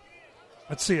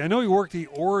 I know he worked the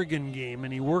Oregon game,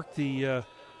 and he worked the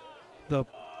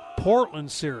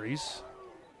Portland series.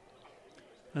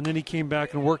 And then he came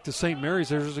back and worked the St. Mary's.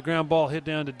 There's a ground ball hit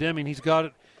down to Deming. He's got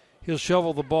it. He'll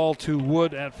shovel the ball to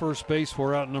Wood at first base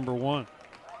for out number 1.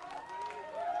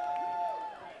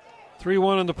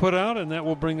 3-1 on the put out, and that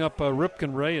will bring up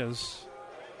Ripken Reyes.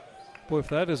 Boy, if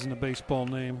that isn't a baseball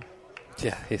name.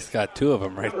 Yeah, he's got 2 of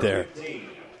them right there.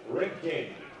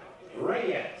 Ripken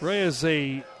Reyes. Reyes,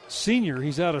 a senior.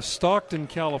 He's out of Stockton,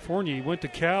 California. He went to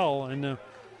Cal and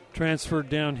transferred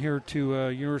down here to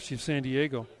University of San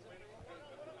Diego.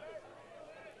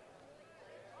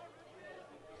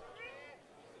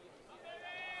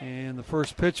 And the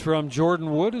first pitch from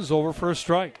Jordan Wood is over for a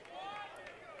strike.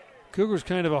 Cougars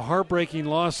kind of a heartbreaking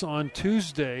loss on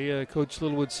Tuesday. Coach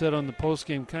Littlewood said on the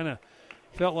postgame kind of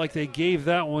felt like they gave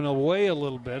that one away a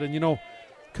little bit. And,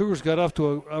 Cougars got off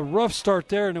to a rough start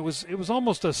there, and it was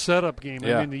almost a setup game.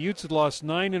 Yeah. I mean, the Utes had lost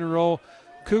 9 in a row.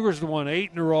 Cougars had won 8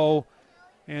 in a row,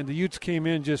 and the Utes came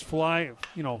in just sky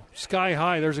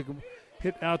high. There's a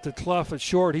hit out to Clough at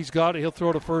short. He's got it. He'll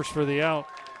throw to first for the out.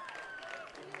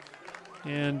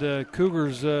 And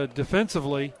Cougars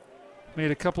defensively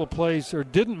made a couple of plays, or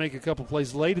didn't make a couple of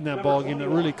plays late in that ball game that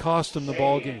really cost them the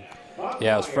ball game.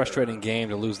 Yeah, it was a frustrating game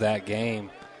to lose that game.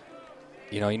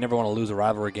 You never want to lose a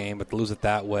rivalry game, but to lose it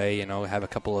that way, have a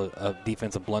couple of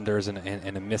defensive blunders and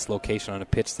a missed location on a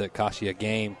pitch that cost you a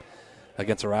game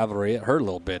against a rivalry, it hurt a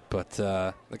little bit. But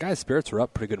the guys' spirits were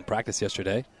up pretty good in practice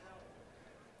yesterday,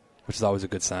 which is always a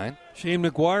good sign. Shane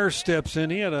McGuire steps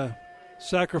in. He had a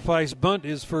sacrifice bunt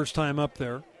his first time up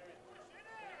there.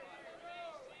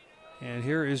 And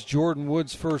here is Jordan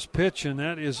Wood's first pitch, and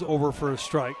that is over for a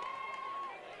strike.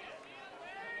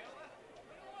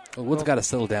 Well, Wood's got to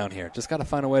settle down here. Just got to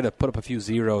find a way to put up a few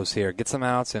zeros here, get some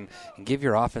outs, and give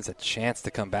your offense a chance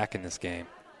to come back in this game.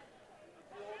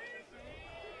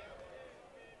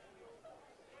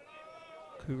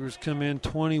 Cougars come in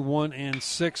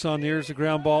 21-6 on the year. There's a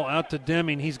ground ball out to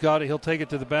Deming. He's got it. He'll take it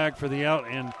to the bag for the out,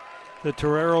 and the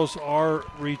Toreros are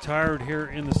retired here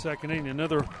in the second inning.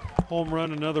 Another home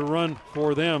run, another run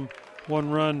for them. 1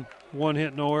 run, 1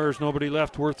 hit, no errors, nobody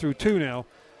left. We're through 2 now.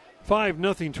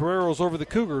 5-0 Toreros over the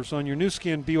Cougars on your new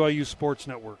skin BYU Sports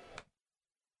Network.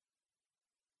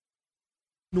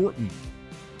 Norton.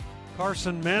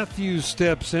 Carson Matthews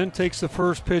steps in, takes the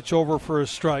first pitch over for a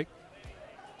strike.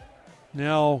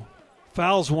 Now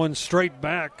fouls one straight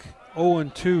back,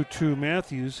 0-2 to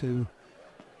Matthews, who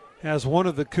has one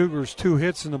of the Cougars' 2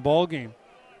 hits in the ballgame.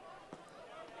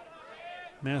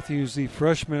 Matthews, the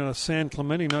freshman out of San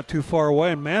Clemente, not too far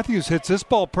away, and Matthews hits this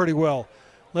ball pretty well.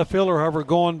 Left fielder, however,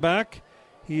 going back.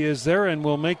 He is there and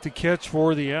will make the catch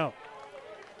for the out.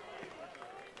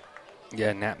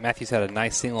 Yeah, Matthews had a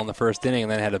nice single in the first inning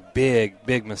and then had a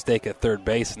big mistake at third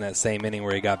base in that same inning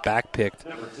where he got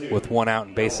backpicked with 1 out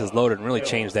and bases loaded and really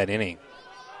changed that inning.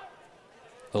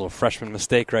 A little freshman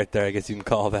mistake right there, I guess you can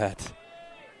call that.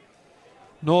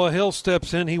 Noah Hill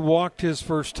steps in. He walked his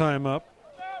first time up.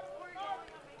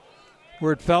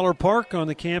 We're at Fowler Park on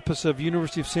the campus of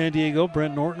University of San Diego.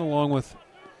 Brent Norton along with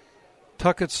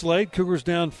Tuckett Slade. Cougars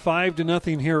down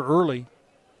 5-0 here early.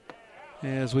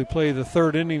 As we play the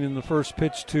third inning, in the first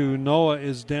pitch to Noah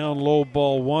is down low,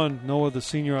 ball 1. Noah, the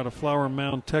senior out of Flower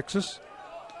Mound, Texas.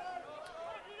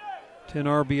 10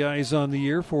 RBIs on the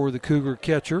year for the Cougar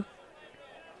catcher.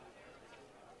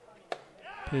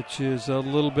 Pitch is a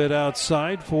little bit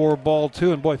outside for ball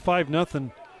 2. And boy,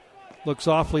 5-0 looks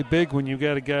awfully big when you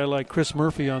got a guy like Chris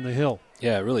Murphy on the hill.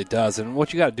 Yeah, it really does. And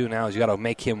what you got to do now is you got to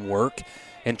make him work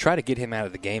and try to get him out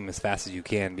of the game as fast as you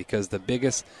can, because the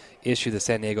biggest issue that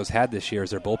San Diego's had this year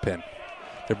is their bullpen.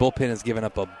 Their bullpen has given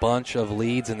up a bunch of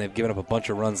leads, and they've given up a bunch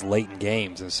of runs late in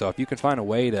games. And so if you can find a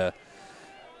way to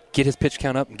get his pitch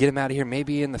count up and get him out of here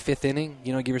maybe in the 5th inning,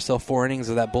 give yourself 4 innings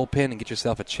of that bullpen and get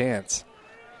yourself a chance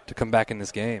to come back in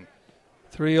this game.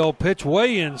 3-0 pitch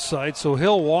way inside, so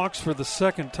Hill walks for the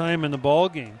second time in the ball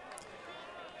game.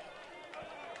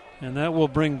 And that will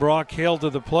bring Brock Hale to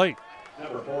the plate.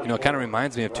 It kind of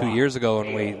reminds me of 2 years ago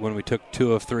when we took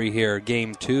 2 of 3 here.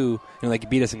 Game 2, they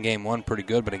beat us in Game 1 pretty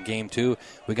good, but in Game 2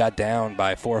 we got down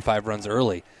by 4 or 5 runs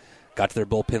early. Got to their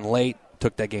bullpen late,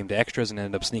 took that game to extras, and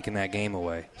ended up sneaking that game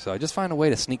away. So I just find a way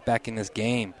to sneak back in this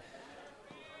game.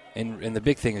 And the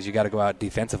big thing is you got to go out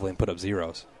defensively and put up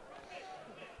zeros.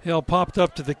 Hill popped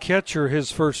up to the catcher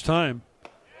his first time.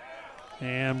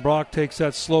 And Brock takes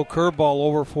that slow curveball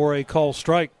over for a call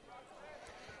strike.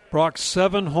 Brock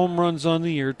 7 home runs on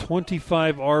the year,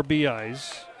 25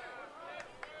 RBIs.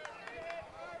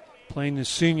 Playing his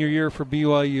senior year for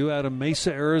BYU out of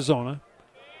Mesa, Arizona.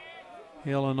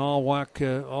 Hill an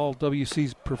all-WAC,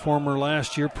 all-WC performer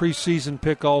last year. Preseason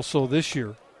pick also this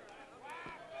year.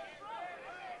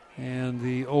 And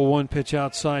the 0-1 pitch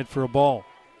outside for a ball.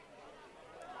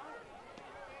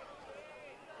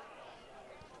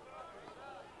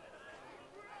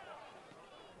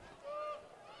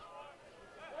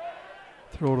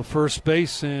 Throw to first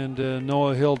base, and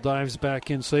Noah Hill dives back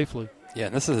in safely. Yeah,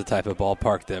 and this is the type of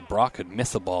ballpark that Brock could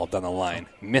miss a ball down the line,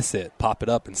 miss it, pop it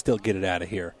up, and still get it out of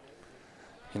here.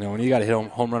 When you got to hit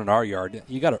home run in our yard,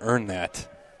 you got to earn that.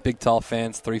 Big, tall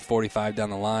fence, 345 down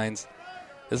the lines.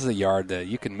 This is a yard that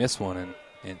you can miss one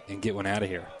and get one out of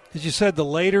here. As you said, the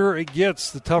later it gets,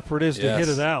 the tougher it is to hit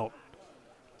it out.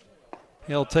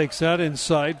 Hill takes that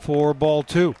inside for ball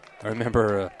 2. I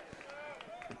remember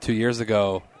 2 years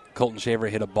ago, Colton Shaver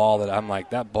hit a ball that I'm like,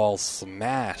 that ball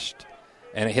smashed.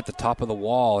 And it hit the top of the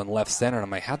wall in left center. And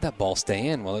I'm like, how'd that ball stay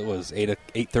in? Well, it was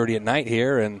 8:30 at night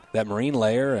here and that marine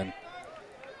layer, and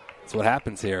that's what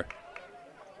happens here.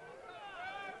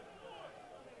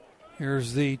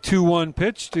 Here's the 2-1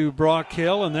 pitch to Brock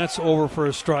Hill, and that's over for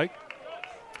a strike.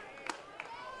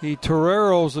 The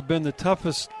Toreros have been the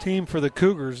toughest team for the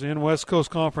Cougars in West Coast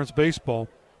Conference baseball.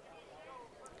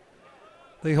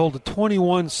 They hold a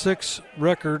 21-6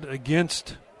 record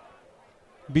against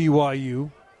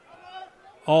BYU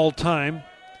all time.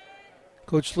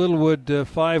 Coach Littlewood,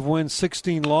 5 wins,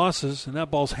 16 losses, and that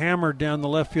ball's hammered down the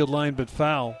left field line but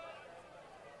foul.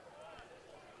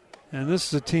 And this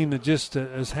is a team that just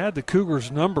has had the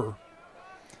Cougars' number.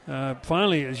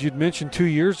 Finally, as you'd mentioned 2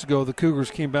 years ago, the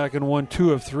Cougars came back and won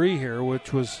 2 of 3 here,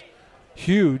 which was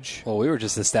huge. Well, we were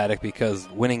just ecstatic because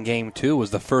winning Game 2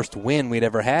 was the first win we'd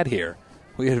ever had here.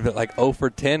 We had been like 0 for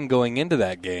 10 going into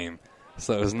that game.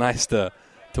 So it was nice to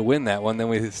win that one. Then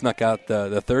we snuck out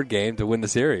the third game to win the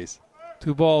series.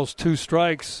 2 balls, 2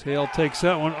 strikes. Hale takes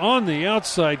that one on the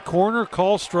outside corner.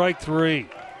 Call strike 3.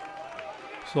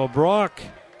 So Brock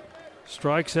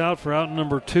strikes out for out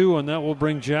number 2, and that will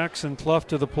bring Jackson Clough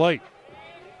to the plate.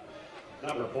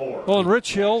 Number 4. Well, and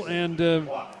Rich Hill and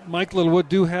Mike Littlewood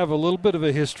do have a little bit of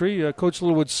a history. Coach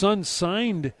Littlewood's son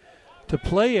signed to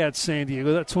play at San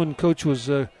Diego. That's when Coach was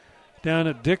down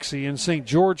at Dixie in St.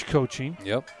 George coaching.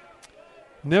 Yep.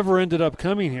 Never ended up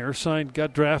coming here.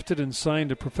 Got drafted and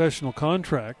signed a professional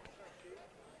contract.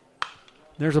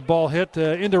 There's a ball hit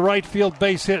into right field,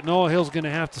 base hit. Noah Hill's going to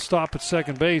have to stop at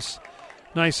second base.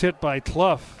 Nice hit by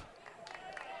Clough.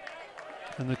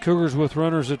 And the Cougars with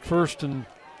runners at first and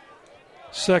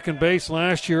second base.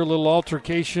 Last year, a little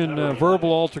altercation,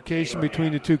 verbal altercation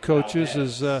between the two coaches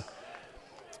as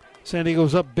San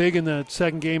Diego's up big in the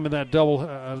second game of that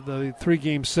the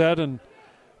 3-game set, and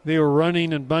they were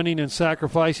running and bunting and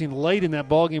sacrificing late in that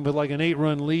ballgame with like an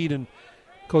 8-run lead, and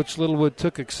Coach Littlewood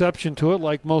took exception to it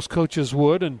like most coaches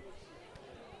would, and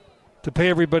to pay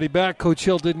everybody back, Coach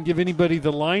Hill didn't give anybody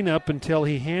the lineup until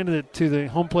he handed it to the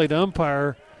home plate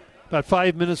umpire about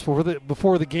 5 minutes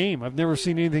before the game. I've never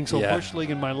seen anything so Bush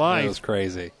League in my life. That was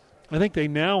crazy. I think they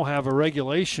now have a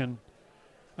regulation,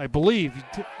 I believe,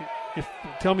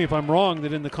 tell me if I'm wrong,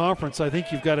 that in the conference, I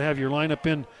think you've got to have your lineup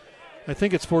in, I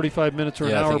think it's 45 minutes or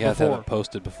an hour I think you have to before. have it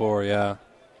posted before, yeah.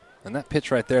 And that pitch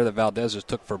right there that Valdez just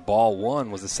took for ball 1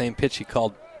 was the same pitch he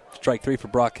called strike 3 for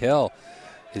Brock Hill.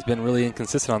 He's been really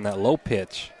inconsistent on that low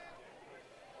pitch.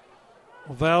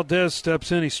 Well, Valdez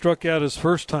steps in. He struck out his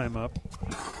first time up.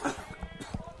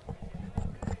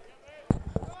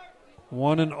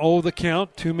 1-0 the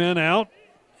count, 2 men out.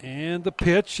 And the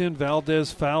pitch, and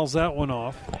Valdez fouls that one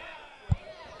off.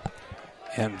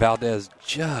 And Valdez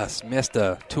just missed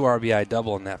a 2 RBI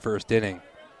double in that first inning.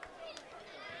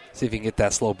 See if he can get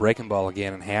that slow breaking ball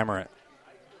again and hammer it.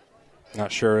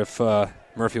 Not sure if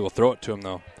Murphy will throw it to him,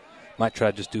 though. Might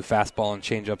try to just do fastball and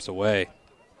change-ups away.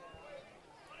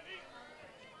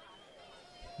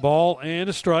 Ball and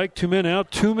a strike. 2 men out,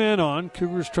 2 men on.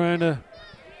 Cougars trying to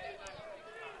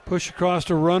push across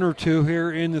a run or two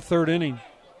here in the third inning.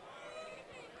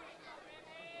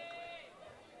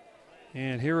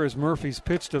 And here is Murphy's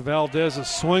pitch to Valdez, a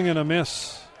swing and a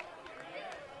miss.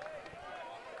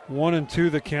 1-2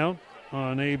 the count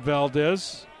on Abe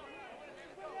Valdez.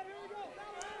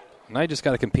 Now you just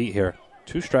got to compete here.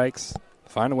 2 strikes.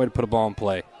 Find a way to put a ball in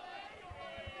play.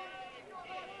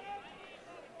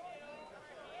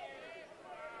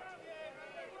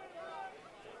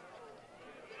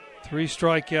 Three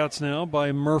strikeouts now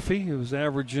by Murphy, who's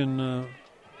averaging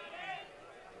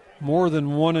more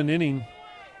than 1 an inning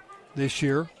this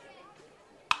year.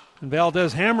 And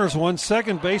Valdez hammers one.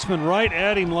 Second baseman right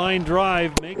at him, line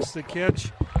drive, makes the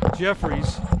catch.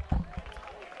 Jeffries.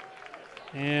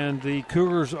 And the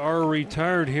Cougars are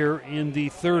retired here in the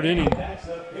third inning.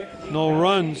 No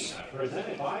runs,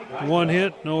 1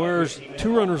 hit, no errors,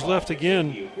 2 runners left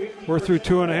again. We're through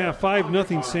 2.5,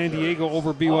 5-0 San Diego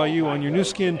over BYU on your new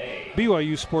skin,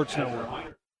 BYU Sports Network.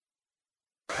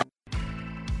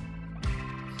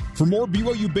 For more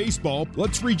BYU baseball,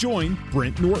 let's rejoin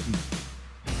Brent Norton.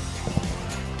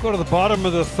 Go to the bottom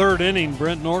of the third inning.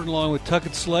 Brent Norton along with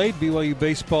Tuckett Slade. BYU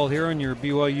baseball here on your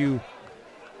BYU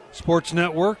Sports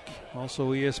Network.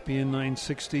 Also ESPN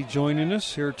 960 joining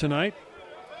us here tonight.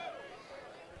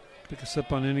 Pick us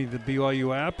up on any of the BYU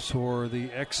apps or the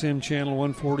XM channel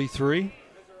 143.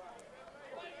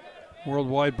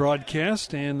 Worldwide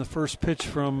broadcast. And the first pitch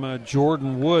from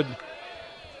Jordan Wood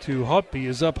to Hotby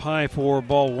is up high for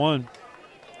ball 1.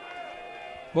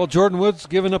 Well, Jordan Wood's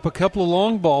given up a couple of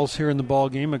long balls here in the ball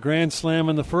game. A grand slam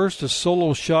in the first, a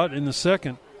solo shot in the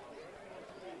second.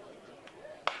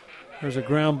 There's a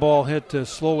ground ball hit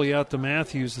slowly out to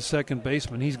Matthews, the second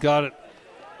baseman. He's got it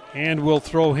and will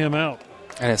throw him out.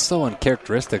 And it's so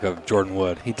uncharacteristic of Jordan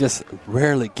Wood. He just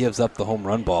rarely gives up the home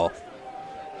run ball.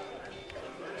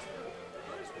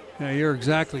 Yeah, you're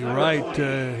exactly right.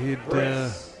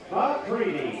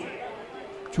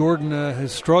 Jordan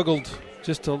has struggled,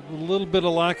 just a little bit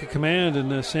of lack of command,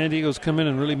 and San Diego's come in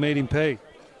and really made him pay.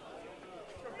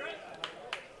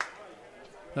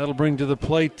 That'll bring to the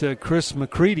plate Chris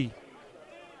McCready.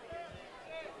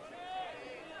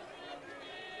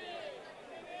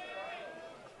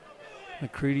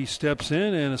 McCready steps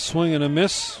in, and a swing and a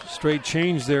miss. Straight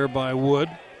change there by Wood.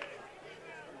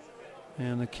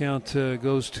 And the count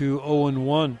goes to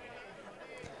 0-1.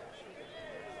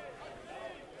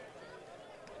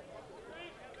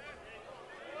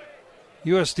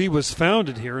 USD was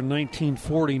founded here in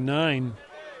 1949.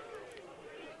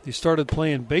 They started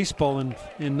playing baseball in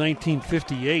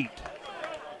 1958.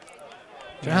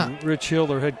 Yeah. And Rich Hill,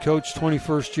 their head coach,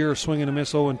 21st year, swing and a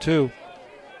miss, 0-2. Do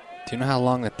you know how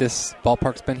long that this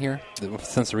ballpark's been here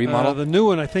since the remodel? The new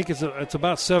one, I think, it's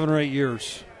about 7 or 8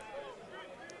 years.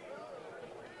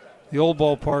 The old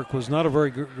ballpark was not a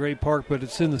very great park, but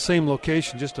it's in the same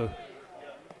location, just a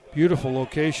beautiful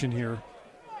location here.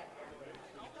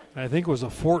 I think it was a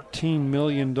 $14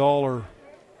 million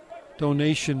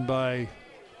donation by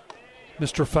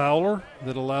Mr. Fowler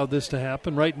that allowed this to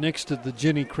happen, right next to the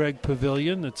Jenny Craig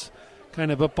Pavilion. That's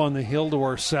kind of up on the hill to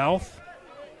our south.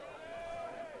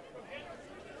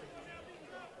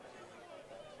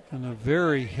 In a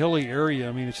very hilly area.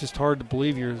 I mean, it's just hard to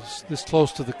believe you're this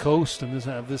close to the coast and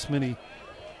have this many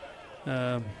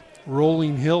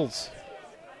rolling hills.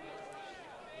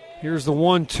 Here's the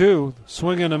 1-2.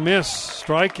 Swing and a miss.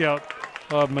 Strikeout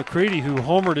of McCready, who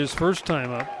homered his first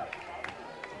time up.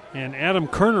 And Adam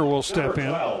Kerner will step in.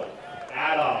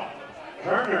 Adam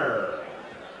Kerner.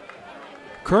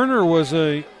 Kerner was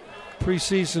a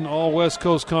preseason All-West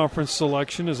Coast Conference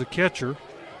selection as a catcher.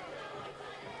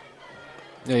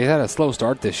 Yeah, he had a slow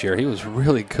start this year. He was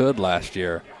really good last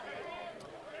year.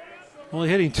 Only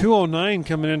hitting .209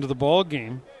 coming into the ball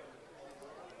game.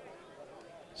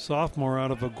 Sophomore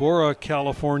out of Agoura,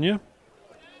 California.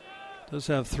 Does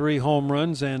have 3 home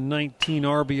runs and 19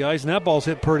 RBIs. And that ball's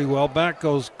hit pretty well. Back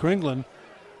goes Kringlen.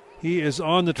 He is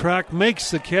on the track,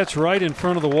 makes the catch right in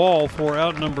front of the wall for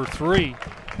out number 3.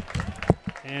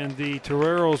 And the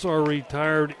Toreros are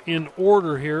retired in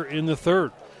order here in the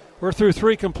third. We're through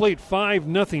 3 complete,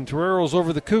 5-0 Toreros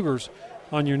over the Cougars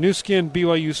on your new skin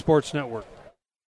BYU Sports Network.